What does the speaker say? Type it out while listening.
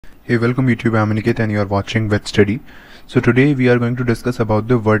Hey, welcome YouTube. I'm Aniket and you are watching Vet Study. So today we are going to discuss about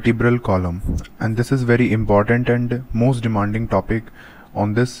the vertebral column, and this is very important and most demanding topic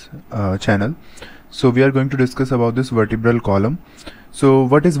on this channel. So we are going to discuss about this vertebral column. So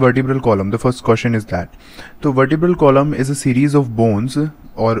what is vertebral column? The first question is that. So vertebral column is a series of bones,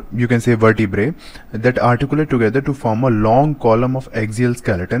 or you can say vertebrae, that articulate together to form a long column of axial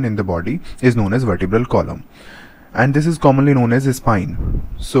skeleton in the body is known as vertebral column. And this is commonly known as spine.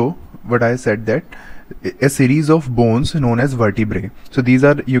 So what I said, that a series of bones known as vertebrae. So these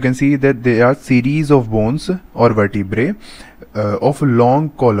are, you can see that they are series of bones or vertebrae of a long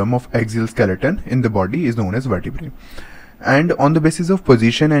column of axial skeleton in the body is known as vertebrae. And on the basis of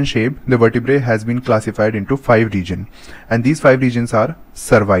position and shape, the vertebrae has been classified into 5 regions, and these 5 regions are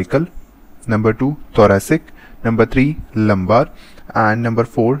cervical, number 2 thoracic, number 3 lumbar, and number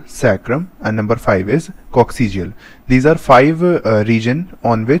 4 sacrum, and number 5 is coccygeal. These are 5 regions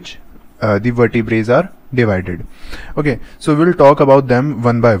on which the vertebrae are divided. Okay, so we'll talk about them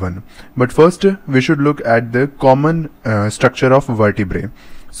one by one, but first we should look at the common structure of vertebrae.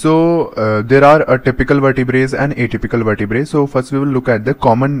 So there are typical vertebrae and atypical vertebrae. So first we will look at the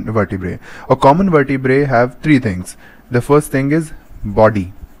common vertebrae. A common vertebrae have 3 things. The first thing is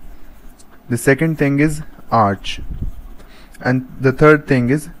body, the second thing is arch, and the third thing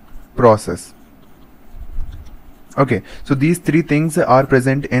is process. Okay, so these 3 things are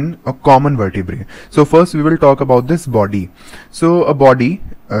present in a common vertebrae. So first we will talk about this body. So a body,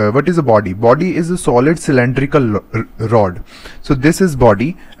 what is a body? Body is a solid cylindrical rod. So this is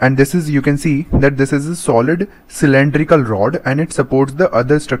body, and this is, you can see that this is a solid cylindrical rod and it supports the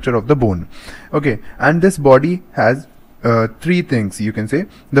other structure of the bone. Okay, and this body has 3 things, you can say.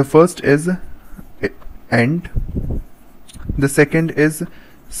 The first is end, the second is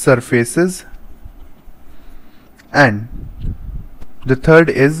surfaces, and the third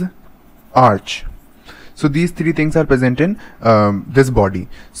is arch. So these 3 things are present in this body.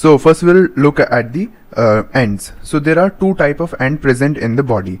 So first we'll look at the ends. So there are 2 types of end present in the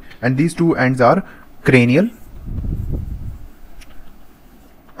body, and these 2 ends are cranial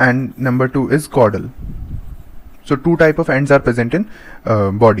and number 2 is caudal. So 2 types of ends are present in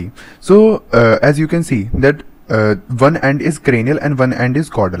body. So as you can see that one end is cranial and one end is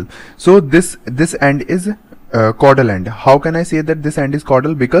caudal. So this end is caudal end. How can I say that this end is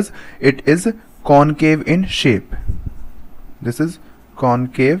caudal? Because it is concave in shape. This is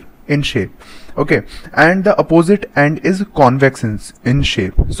concave in shape. Okay, and the opposite end is convex in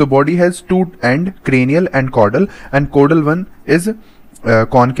shape. So body has 2 ends, cranial and caudal one is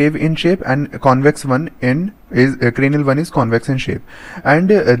concave in shape and convex one is cranial one is convex in shape, and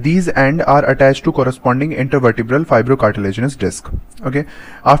these ends are attached to corresponding intervertebral fibrocartilaginous disc. Okay,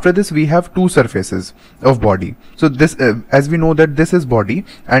 after this we have 2 surfaces of body. So this as we know that this is body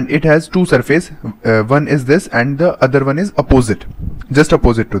and it has 2 surfaces, one is this and the other one is opposite, just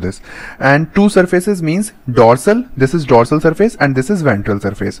opposite to this. And 2 surfaces means dorsal, this is dorsal surface and this is ventral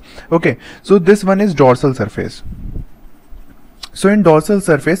surface. Okay, so this one is dorsal surface. So in dorsal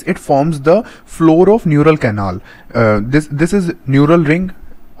surface it forms the floor of neural canal. This is neural ring,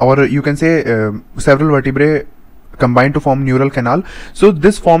 or you can say several vertebrae combine to form neural canal. So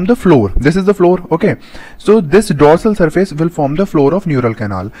this form the floor, this is the floor. Okay, so this dorsal surface will form the floor of neural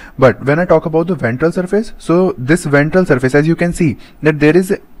canal. But when I talk about the ventral surface, so this ventral surface, as you can see that there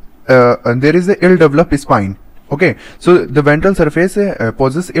is a ill-developed spine. Okay, so the ventral surface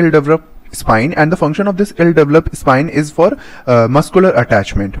possesses ill-developed spine, and the function of this ill-developed spine is for muscular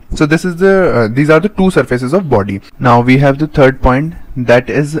attachment. So this is the these are the 2 surfaces of body. Now we have the third point, that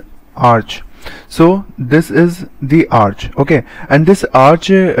is arch. So this is the arch. Okay, and this arch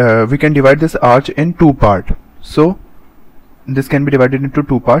we can divide this arch in 2 parts. So this can be divided into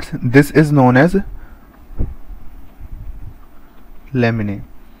 2 parts. This is known as laminae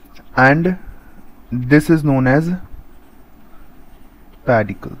and this is known as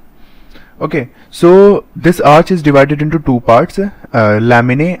pedicle. Okay, so this arch is divided into 2 parts,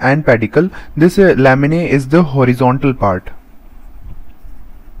 laminae and pedicle. This laminae is the horizontal part,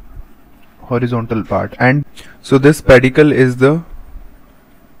 and so this pedicle is the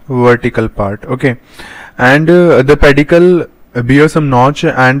vertical part. Okay, and the pedicle bears some notch,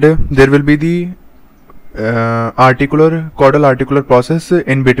 and there will be the caudal articular process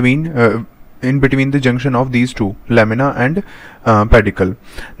in between the junction of these 2, lamina and pedicle.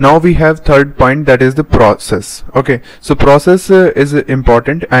 Now we have third point, that is the process. Okay, so process is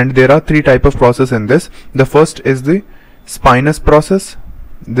important, and there are 3 types of process in this. The first is the spinous process.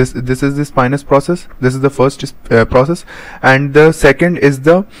 This is the spinous process. This is the first process, and the second is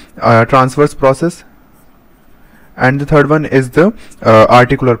the transverse process, and the third one is the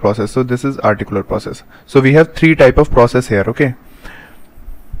articular process. So this is articular process. So we have three type of process here. Okay,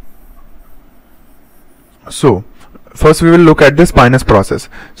 so first we will look at the spinous process.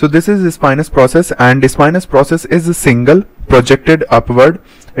 So this is the spinous process, and the spinous process is a single projected upward.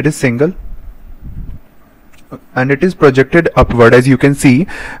 It is single and it is projected upward, as you can see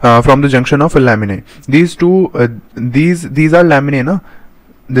from the junction of laminae. These two these are laminae, na?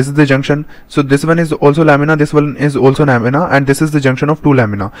 This is the junction. So this one is also lamina, this one is also lamina, and this is the junction of two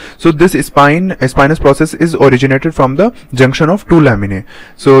lamina. So this spinous process is originated from the junction of two laminae.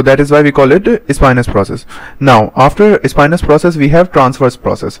 So that is why we call it spinous process. Now after spinous process we have transverse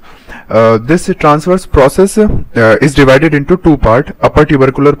process. This transverse process is divided into two part, upper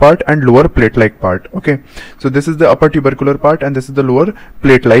tubercular part and lower plate-like part. Okay, so this is the upper tubercular part and this is the lower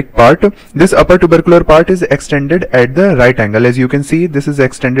plate-like part. This upper tubercular part is extended at the right angle. As you can see, this is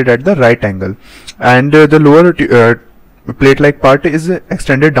extended at the right angle, and the lower plate-like part is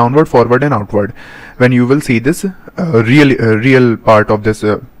extended downward, forward and outward when you will see this real part of this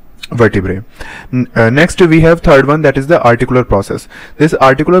vertebrae. Next we have third one, that is the articular process. This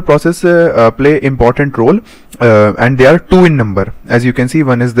articular process play important role, and they are two in number. As you can see,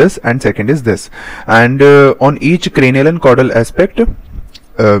 one is this and second is this, and on each cranial and caudal aspect,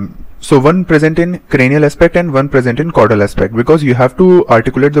 so one present in cranial aspect and one present in caudal aspect, because you have to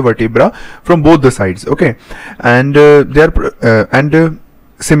articulate the vertebra from both the sides. Okay, and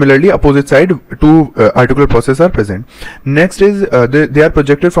similarly opposite side two articular processes are present. Next is they are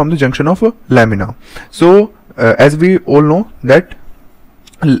projected from the junction of lamina. So as we all know that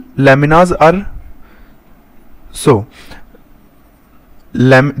laminas are, so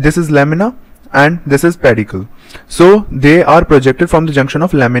this is lamina and this is pedicle. So they are projected from the junction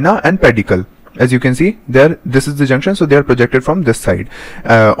of lamina and pedicle. As you can see there, this is the junction, so they are projected from this side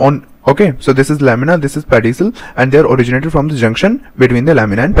okay, so this is lamina, this is pedicel, and they are originated from the junction between the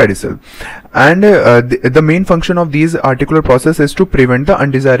lamina and pedicel. And the main function of these articular process is to prevent the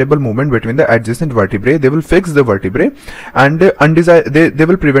undesirable movement between the adjacent vertebrae. They will fix the vertebrae, and they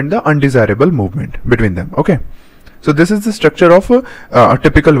will prevent the undesirable movement between them. Okay, so this is the structure of a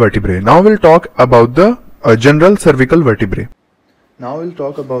typical vertebrae. Now we'll talk about the general cervical vertebrae. Now we'll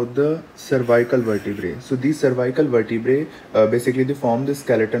talk about the cervical vertebrae. So these cervical vertebrae basically they form the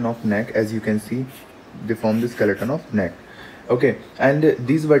skeleton of neck. As you can see, they form the skeleton of neck. Okay, and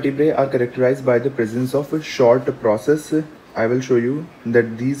these vertebrae are characterized by the presence of a short process. I will show you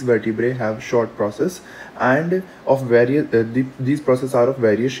that these vertebrae have short process and of various these processes are of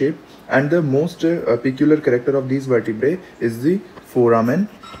various shape, and the most peculiar character of these vertebrae is the foramen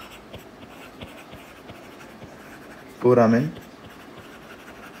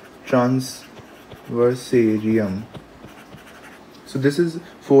transversarium. So this is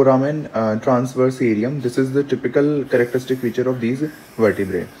foramen transversarium. This is the typical characteristic feature of these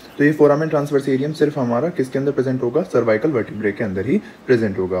vertebrae. तो ये foramen transversarium सिर्फ हमारा किसके अंदर present होगा? Cervical vertebrae के अंदर ही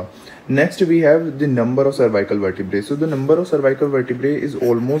present होगा. Next we have the number of cervical vertebrae. So the number of cervical vertebrae is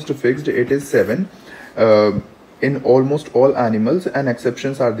almost fixed. It is 7 in almost all animals, and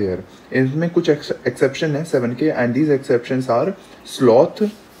exceptions are there. इनमें कुछ exception है 7 के, and these exceptions are sloth.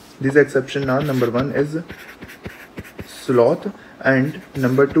 These exceptions are, number 1 is sloth, and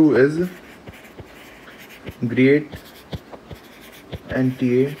number 2 is great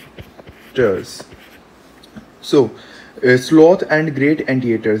anteaters. So sloth and great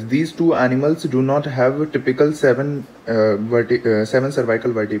anteaters, these two animals do not have typical 7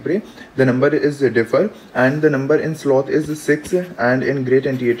 cervical vertebrae. The number is differ, and the number in sloth is 6, and in great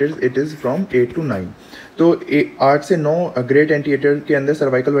anteaters it is from 8 to 9. तो 8 से 9 great एंटीएटर के अंदर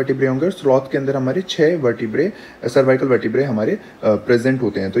cervical vertebrae होंगे, और sloth के अंदर हमारे 6 vertebrae cervical vertebrae हमारे प्रेजेंट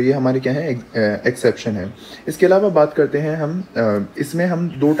होते हैं. तो ये हमारे क्या है, एक्सेप्शन है. इसके अलावा बात करते हैं हम इसमें हम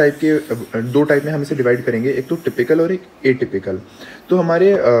दो टाइप में हम इसे डिवाइड करेंगे, एक तो टिपिकल और एक एटिपिकल. तो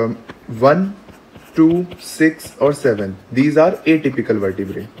हमारे 1, 2, 6 और 7 these are atypical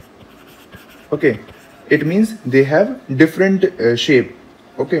vertebrae. Okay, it means they have different shape,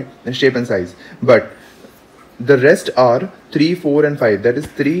 okay, shape and size, but the rest are 3, 4 and 5, that is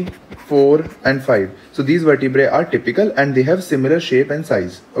 3, 4 and 5. So these vertebrae are typical and they have similar shape and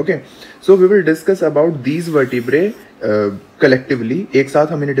size. Okay, so we will discuss about these vertebrae collectively. एक साथ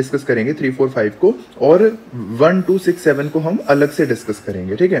हम इन्हें discuss करेंगे 3, 4, 5 को, और 1, 2, 6, 7 को हम अलग से डिस्कस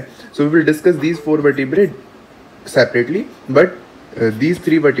करेंगे. ठीक है, so we will discuss these 4 vertebrae separately, but these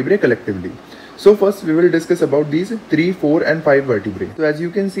 3 vertebrae collectively. So first we will discuss about these 3, 4 and 5 vertebrae. So as you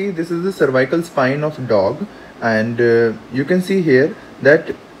can see, this is the cervical spine of dog, and you can see here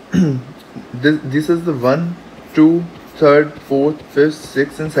that this is the 1, 2, 3rd, 4th, 5th,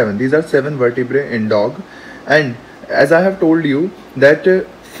 6th and 7th. These are 7 vertebrae in dog, and as I have told you that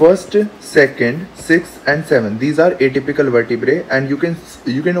first, second, sixth, and seventh, these are atypical vertebrae, and you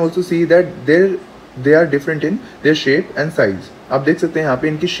can also see that they are different in their shape and size. आप देख सकते हैं यहाँ पे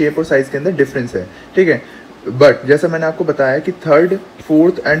इनकी shape और size के अंदर डिफरेंस है, ठीक है. बट जैसा मैंने आपको बताया कि third,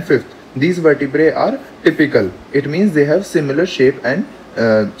 fourth and fifth, these vertebrae are typical. It means they have similar shape and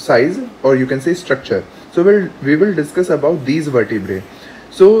size, or you can say structure. So we will discuss about these vertebrae.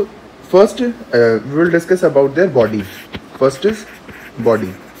 So first we will discuss about their body. First is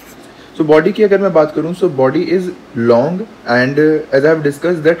body. So body की अगर मैं बात करूँ, so body is long, and as I have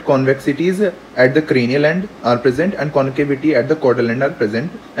discussed that convexities at the cranial end are present and concavity at the caudal end are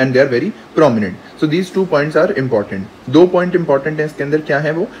present, and they are very prominent. So these 2 points are important. 2 point important है इसके अंदर. क्या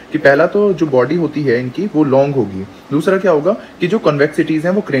है वो कि पहला तो जो body होती है इनकी वो long होगी. दूसरा क्या होगा कि जो convexities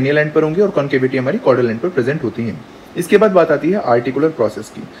हैं वो cranial end पर होंगी और concavity हमारी caudal end पर present होती हैं. इसके बाद बात आती है articular process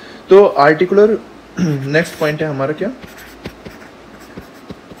की. तो articular next point है हमारा क्या,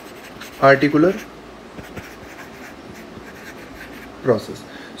 articular process.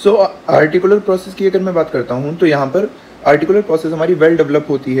 So articular process की अगर मैं बात करता हूँ तो यहाँ पर articular process हमारी well develop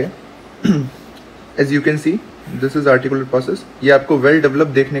होती है. As you can see, this is articular process. ये आपको well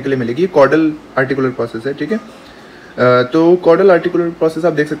develop देखने के लिए मिलेगी. caudal articular process है, ठीक है. तो caudal articular process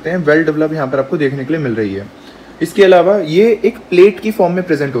आप देख सकते हैं well develop यहाँ पर आपको देखने के लिए मिल रही है. इसके अलावा ये एक प्लेट की फॉर्म में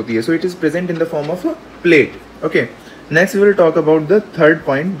प्रेजेंट होती है. So it is present in the form of a plate. Okay. Next we will talk about the third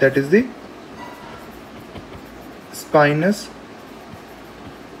point, that is the spinous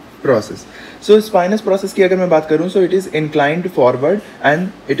process. So spinous process की अगर मैं बात करूँ, so it is inclined forward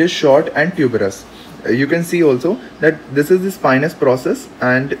and it is short and tuberous. You can see also that this is the spinous process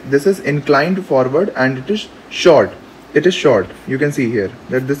and this is inclined forward and it is short. It is short. You can see here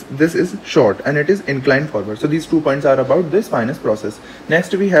that this is short and it is inclined forward. So these 2 points are about the spinous process.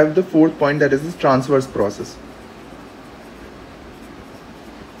 Next we have the fourth point, that is the transverse process.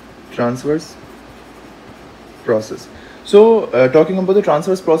 Transverse process. So talking about the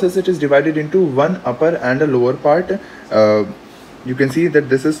transverse process, it is divided into one upper and a lower part. You can see that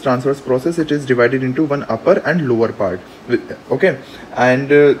this is transverse process. It is divided into one upper and lower part. Okay, and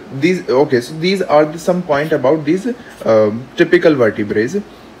so these are some point about these typical vertebrae.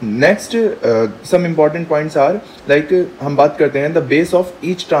 Next some important points are like हम बात करते हैं the base of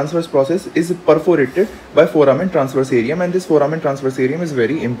each transverse process is perforated by foramen transversarium, and this foramen transversarium is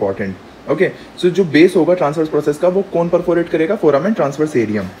very important. Okay, so जो base होगा transverse process का वो कौन perforate करेगा? foramen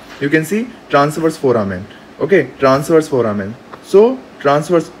transversarium. You can see transverse foramen. Okay, transverse foramen. So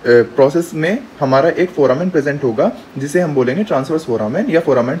transverse process में हमारा एक foramen present होगा जिसे हम बोलेंगे transverse foramen या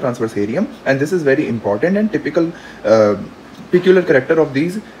foramen transversarium, and this is very important and typical peculiar character of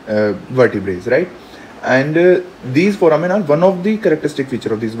these vertebrae, right? And these foramen are one of the characteristic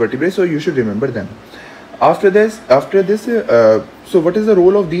feature of these vertebrae, so you should remember them. After this so what is the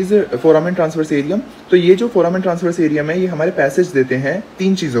role of these foramen transversarium? तो ये जो foramen transversarium है ये हमारे passage देते हैं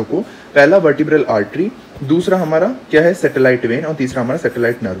 3 चीज़ों को. पहला vertebral artery, दूसरा हमारा क्या है satellite vein, और तीसरा हमारा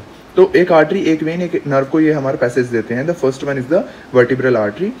satellite nerve. तो एक आर्टरी, एक वेन, एक नर्व को ये हमारे पैसेज देते हैं. The first one is the vertebral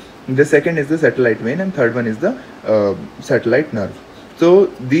artery, the second is the satellite when, and third one is the satellite nerve. So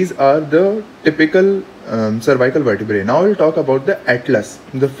these are the typical cervical vertebrae. Now we'll talk about the atlas,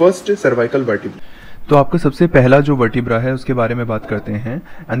 the first cervical vertebra. तो आपका सबसे पहला जो vertebra है उसके बारे में बात करते हैं,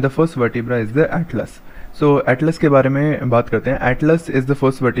 and the first vertebra is the Atlas. So Atlas के बारे में बात करते हैं. Atlas is the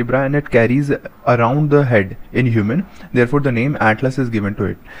first vertebra and it carries around the head in human, therefore the name Atlas is given to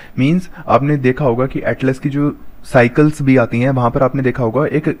it. Means आपने देखा होगा कि एटलस की जो साइकिल्स भी आती हैं वहां पर आपने देखा होगा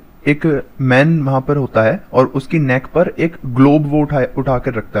एक मैन वहां पर होता है और उसकी नेक पर एक ग्लोब वो उठा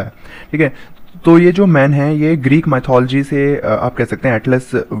कर रखता है, ठीक है. तो ये जो मैन है ये ग्रीक माइथोलॉजी से आप कह सकते हैं एटलस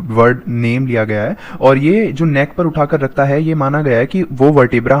वर्ड नेम लिया गया है, और ये जो नेक पर उठाकर रखता है ये माना गया है कि वो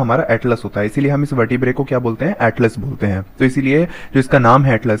वर्टिब्रा हमारा एटलस होता है, इसीलिए हम इस वर्टिब्रे को क्या बोलते हैं? एटलस बोलते हैं. तो इसीलिए जो इसका नाम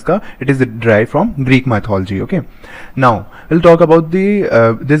है एटलस का, it is drive from Greek mythology. Okay, now will talk about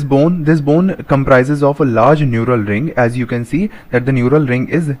this bone. This bone comprises of a large neural ring. As you can see that the neural ring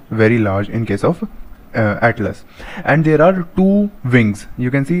is very large in case of atlas, and there are 2 wings.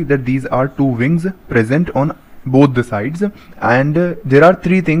 You can see that these are 2 wings present on both the sides, and there are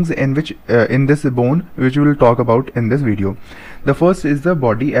 3 things in which in this bone which we will talk about in this video. The first is the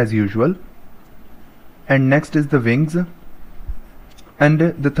body as usual, and next is the wings, and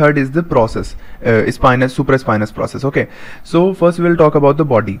the third is the process, supraspinous process. Okay, so first we will talk about the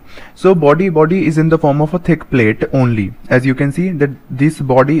body. So body is in the form of a thick plate only. As you can see that this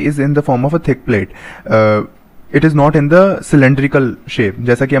body is in the form of a thick plate. It is not in the cylindrical shape,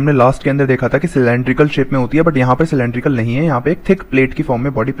 जैसा कि हमने last के अंदर देखा था कि cylindrical shape में होती है, बट यहाँ पर सिलेंड्रिकल नहीं है, यहाँ पे एक थिक प्लेट की फॉर्म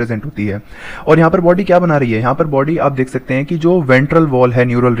में बॉडी प्रेजेंट होती है। और यहाँ पर बॉडी क्या बना रही है, यहाँ पर बॉडी आप देख सकते हैं कि जो वेंट्रल वॉल है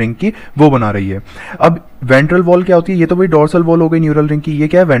न्यूरल रिंग की वो बना रही है। अब वेंट्रल वॉल क्या होती है, ये तो वही डोर्सल वॉल हो गई न्यूरल रिंग की, ये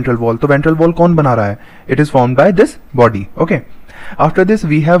क्या है वेंट्रल वॉल। तो वेंट्रल वॉल कौन बना रहा है, it is formed by this body. Okay, after this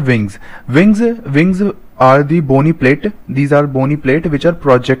we have wings are the bony plate, these are bony plate which are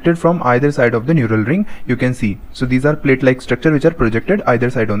projected from either side of the neural ring, you can see. So these are plate like structure which are projected either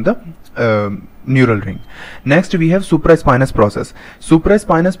side on the neural ring. Next we have supraspinous process.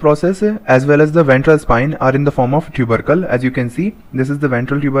 Supraspinous process as well as the ventral spine are in the form of tubercle. As you can see, this is the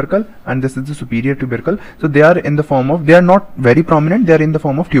ventral tubercle and this is the superior tubercle. So they are in the form of, they are not very prominent, they are in the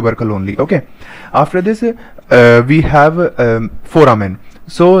form of tubercle only. Okay, after this we have foramen.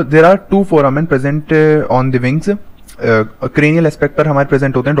 So there are two foramen present on the wings. Cranial aspect पर हमारे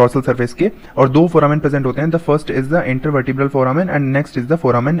present होते हैं dorsal surface के, और दो foramen present होते हैं। The first is the intervertebral foramen and next is the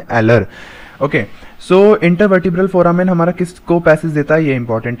foramen एलर। Okay, so intervertebral foramen हमारा किसको पैसेज देता है, ये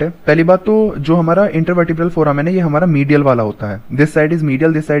इंपॉर्टेंट है। पहली बात तो जो हमारा इंटरवर्टिब्रल फोरामेन है ये हमारा मीडियल वाला होता है, this side is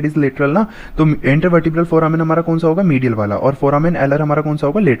medial, this side is lateral ना, तो इंटरवर्टिब्रल फोरामेन हमारा कौन सा होगा, मीडियल वाला, और फोरामेन एलर हमारा कौन सा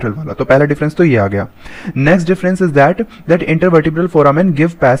होगा, लेटरल वाला। तो पहला डिफरेंस तो ये आ गया। Next difference is that intervertebral foramen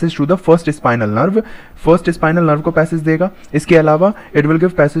give passage to the first spinal nerve, first spinal nerve को पैसेज देगा। इसके अलावा it will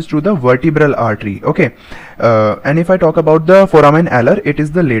give passage to the vertebral artery. Okay, and if I talk about the foramen एलर, it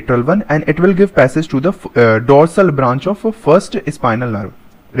is the lateral one and it will give passage to the dorsal branch of first spinal nerve.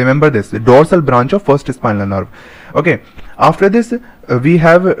 Remember this, the dorsal branch of first spinal nerve. Okay, after this we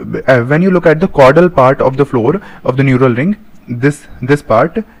have when you look at the caudal part of the floor of the neural ring, this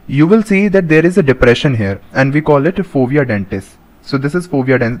part, you will see that there is a depression here and we call it fovea dentis. So this is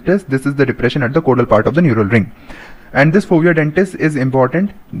fovea dentis, this is the depression at the caudal part of the neural ring, and this fovea dentis is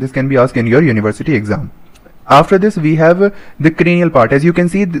important, this can be asked in your university exam. After this we have the cranial part. As you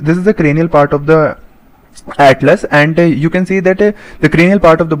can see, this is the cranial part of the atlas and you can see that the cranial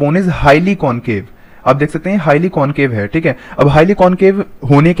part of the bone is highly concave. आप देख सकते हैं highly concave है, ठीक है। अब highly concave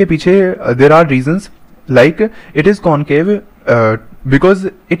होने के पीछे there are reasons, like it is concave because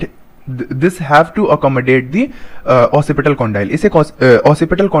it this have to accommodate the occipital condyle. इसे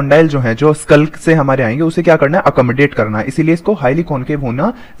ऑसिपिटल कॉन्डाइल जो है, जो स्कल से हमारे आएंगे, उसे क्या करना है, अकोमोडेट करना है, इसीलिए इसको हाईली कॉनकेव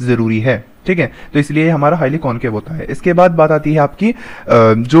होना जरूरी है, ठीक है। तो इसलिए हमारा हाईली कॉनकेव होता है। इसके बाद बात आती है आपकी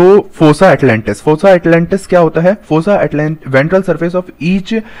जो फोसा एटलांटिस। फोसा एटलांटिस क्या होता है, fossa ventral surface of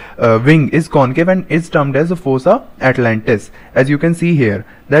each wing is concave and is termed as fossa Atlantis. As you can see here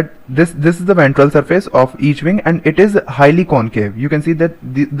that this is the ventral surface of each wing and it is highly concave. You can see that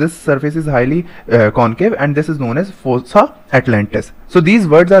this surface is highly concave and this is known as fossa atlantis. So these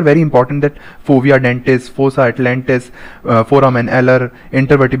words are very important, that fovea dentis, fossa atlantis, foramen elar,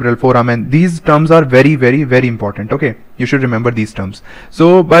 intervertebral foramen, these terms are very very important. Okay, you should remember these terms. So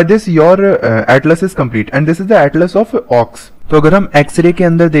by this your atlas is complete and this is the atlas of ox. तो अगर हम x ray के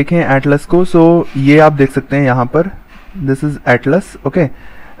अंदर देखें Atlas को, so ये आप देख सकते हैं यहाँ पर, this is atlas. Okay,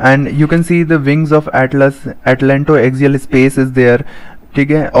 and you can see the wings of atlas, atlantoaxial space is there,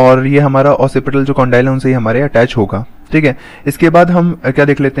 ठीक है, और ये हमारा ऑसिपिटल जो कॉन्डाइल है उनसे ही हमारे अटैच होगा, ठीक है। इसके बाद हम क्या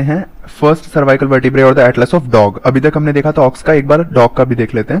देख लेते हैं, फर्स्ट सर्वाइकल वर्टिब्रे और द एटलस ऑफ डॉग। अभी तक हमने देखा था ऑक्स का, एक बार डॉग का भी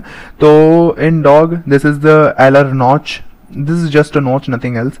देख लेते हैं। तो in dog this is the एलर notch, this is just a notch,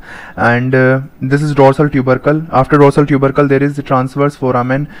 nothing else, and this is dorsal tubercle. After dorsal tubercle there is the transverse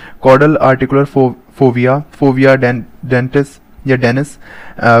foramen, caudal articular fovea dentis या Dennis,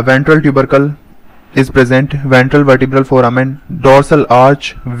 ventral tubercle is present, ventral vertebral foramen, dorsal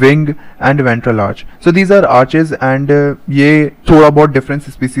arch, wing and ventral arch. So these are arches and ये थोड़ा बहुत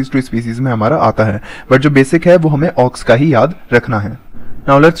difference species to species में हमारा आता है, but जो basic है वो हमें ox का ही याद रखना है।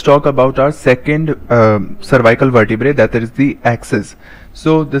 Now let's talk about our second cervical vertebrae, that is the axis.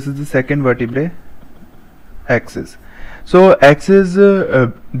 So this is the second vertebrae, axis. So axis,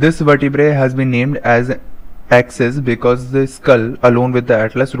 this vertebrae has been named as axis because the skull along with the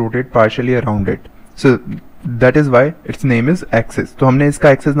atlas rotate partially around it. So that is why its name is axis. तो हमने इसका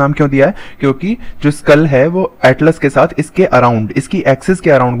axis नाम क्यों दिया है, क्योंकि जो school है वो एटलस के साथ इसके अराउंड, इसकी एक्सिस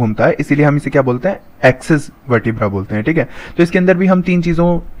के अराउंड घूमता है, इसीलिए हम इसे क्या बोलते हैं, एक्सिस वर्टिब्रा बोलते हैं, ठीक है। तो इसके अंदर भी हम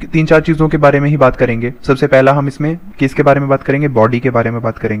तीन चार चीजों के बारे में ही बात करेंगे। सबसे पहला हम इसमें किसके बारे में बात करेंगे, बॉडी के बारे में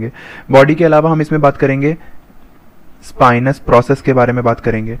बात करेंगे। बॉडी के अलावा हम इसमें बात करेंगे स्पाइनस प्रोसेस के बारे में बात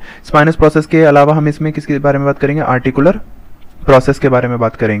करेंगे। स्पाइनस प्रोसेस के अलावा हम इसमें किसके बारे में बात करेंगे, आर्टिकुलर प्रोसेस के बारे में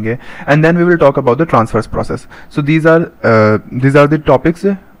बात करेंगे, and then we will talk about the transverse process. So these are the topics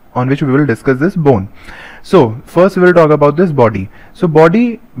on which we will discuss this bone. So first we will talk about this body. So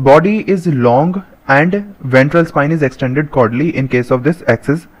body is long and ventral spine is extended caudally in case of this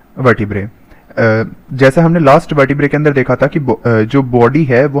axis vertebrae. जैसा हमने last vertebrae के अंदर देखा था कि जो body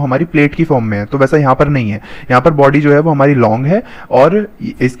है वो हमारी प्लेट की फॉर्म में है, तो वैसा यहाँ पर नहीं है। यहाँ पर बॉडी जो है वो हमारी लॉन्ग है, और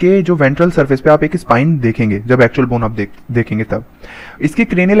इसके जो वेंट्रल सरफेस पे आप एक स्पाइन देखेंगे, जब एक्चुअल बोन आप देखेंगे तब। इसके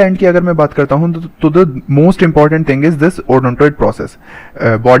क्रेनियल एंड की अगर मैं बात करता हूँ तो the most important thing is this ओडोंटोइड process.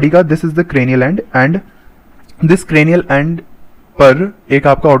 Body का this is the cranial and, and this cranial and पर एक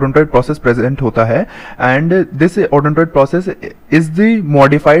आपका ओडोंटोइड प्रोसेस प्रेजेंट होता है, and this ओडोंटोइड process is the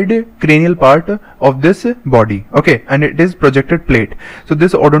modified cranial part of this body, okay, and it is projected plate. So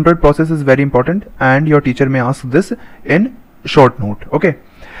this ओडोंटोइड process is very important, and your teacher may ask this in short note, okay.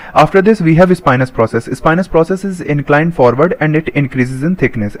 After this we have spinous process. Spinous process is inclined forward and it increases in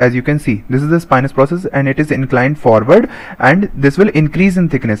thickness. As you can see, this is the spinous process and it is inclined forward, and this will increase in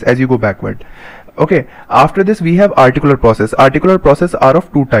thickness as you go backward. Okay, after this we have articular process. Articular process are of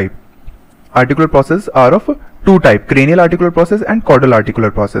two type. Articular process are of two type: cranial articular process and caudal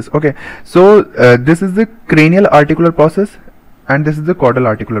articular process. Okay, so this is the cranial articular process and this is the caudal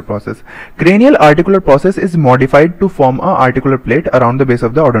articular process. Cranial articular process is modified to form a articular plate around the base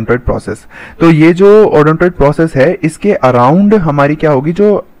of the odontoid process. तो ये जो odontoid process है, इसके around हमारी क्या होगी,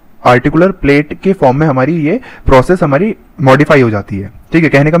 जो articular plate के फॉर्म में हमारी ये प्रोसेस हमारी मॉडिफाई हो जाती है, ठीक है।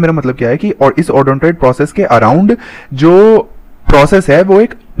 कहने का मेरा मतलब क्या है कि और इस ओडोंटोइड प्रोसेस के अराउंड जो प्रोसेस है वो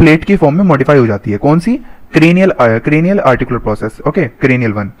एक प्लेट की फॉर्म में मॉडिफाई हो जाती है। कौन सी? Cranial articular process, okay,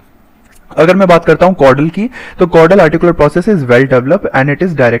 cranial one. अगर मैं बात करता हूं कॉर्डल की, तो chordal articular process is well developed and it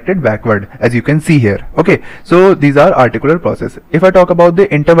is directed backward, as you can see here, okay. So these are articular process. If I talk about the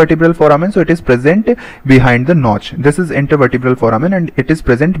intervertebral foramen, so it is present behind the notch. This is intervertebral foramen and it is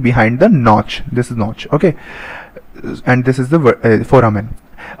present behind the notch, this is notch, okay, and this is the foramen.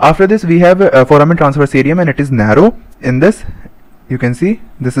 After this we have foramen transversarium and it is narrow. In this you can see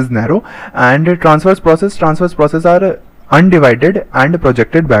this is narrow, and transverse process are undivided and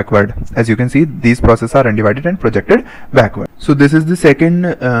projected backward. As you can see, these processes are undivided and projected backward. So this is the second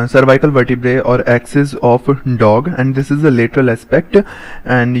cervical vertebrae or axis of dog, and this is the lateral aspect,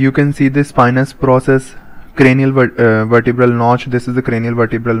 and you can see the spinous process, cranial vertebral notch. This is the cranial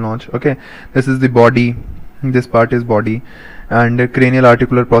vertebral notch, okay. This is the body, this part is body, and cranial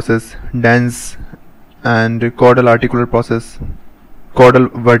articular process, dens, and caudal articular process, caudal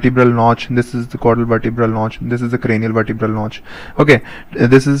vertebral notch. This is the caudal vertebral notch, this is the cranial vertebral notch, okay.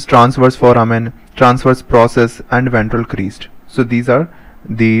 This is transverse foramen, transverse process, and ventral crest. So these are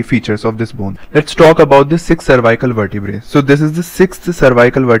the features of this bone. Let's talk about the sixth cervical vertebrae. So this is the sixth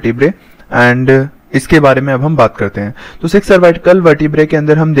cervical vertebrae, and इसके बारे में अब हम बात करते हैं। तो six cervical vertebrae के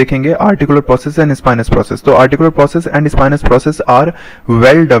अंदर हम देखेंगे articular process and spinous process. तो articular process and spinous process are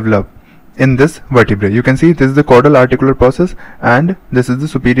well developed in this vertebrae. You can see this is the caudal articular process and this is the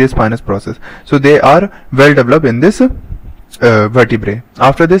superior spinous process. So they are well developed in this vertebrae.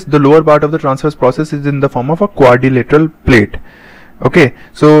 After this, the lower part of the transverse process is in the form of a quadrilateral plate. Okay,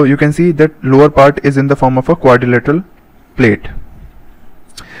 so you can see that lower part is in the form of a quadrilateral plate.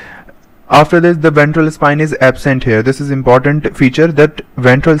 After this, the ventral spine is absent here. This is important feature, that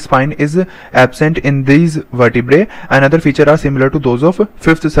ventral spine is absent in these vertebrae. Another feature are similar to those of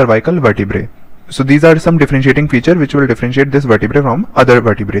fifth cervical vertebrae. So these are some differentiating feature which will differentiate this vertebrae from other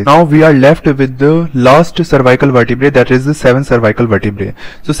vertebrae. Now we are left with the last cervical vertebrae, that is the seventh cervical vertebrae.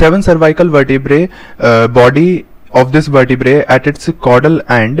 So seventh cervical vertebrae body of this vertebrae at its caudal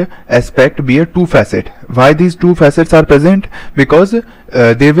end aspect bear two facets. Why these two facets are present? Because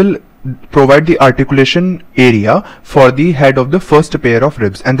they will provide the articulation area for the head of the first pair of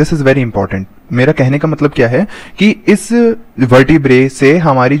ribs, and this is very important. मेरा कहने का मतलब क्या है कि इस vertebrae से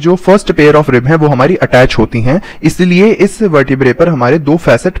हमारी जो फर्स्ट पेयर ऑफ रिब है वो हमारी अटैच होती हैं, इसलिए इस वर्टिब्रे पर हमारे दो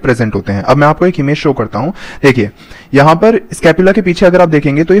फैसेट प्रेजेंट होते हैं। अब मैं आपको एक इमेज शो करता हूं। देखिए यहाँ पर स्कैपुला के पीछे अगर आप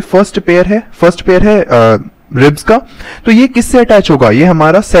देखेंगे तो ये फर्स्ट पेयर है रिब्स का। तो ये किससे अटैच होगा? ये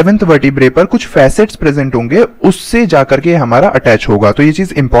हमारा सेवेंथ वर्टिब्रे पर कुछ फैसेट्स प्रेजेंट होंगे, उससे जाकर के हमारा अटैच होगा। तो ये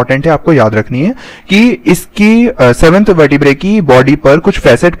चीज इंपॉर्टेंट है, आपको याद रखनी है कि इसकी सेवेंथ वर्टिब्रे की बॉडी पर कुछ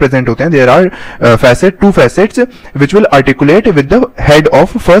फैसेट प्रेजेंट होते हैं। There are to facets which will articulate with the head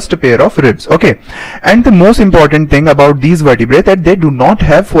of first pair of ribs, okay. And the most important thing about these vertebrae that they do not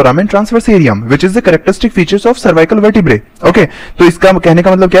have foramen ट्रांसवर्सेरियम which is the characteristic features of cervical vertebrae, okay. तो इसका कहने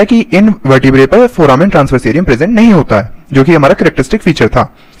का मतलब क्या है कि इन vertebrae पर foramen ट्रांसवर्सेरियम present नहीं होता है, जो कि हमारा कैरेक्टरिस्टिक फीचर था।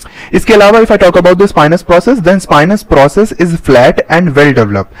 इसके अलावा if I talk about the spinous process, then spinous process is flat and well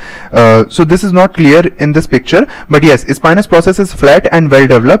developed. So this is not clear in this picture, but yes, spinous process is flat and well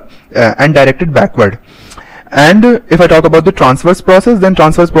developed and directed backward. And if I talk about the transverse process, then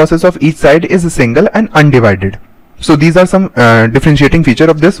transverse process of each side is single and undivided. So these are some differentiating feature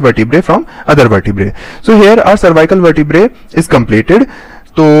of this vertebrae from other vertebrae. So here our cervical vertebrae is completed.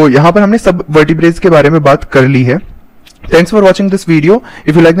 तो यहाँ पर हमने सब vertebrae के बारे में बात कर ली है। Thanks for watching this video.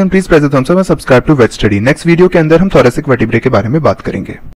 If you like then please press the thumbs up and subscribe to wait study. Next video के अंदर हम थोरेसिक वर्टिब्रे के बारे में बात करेंगे।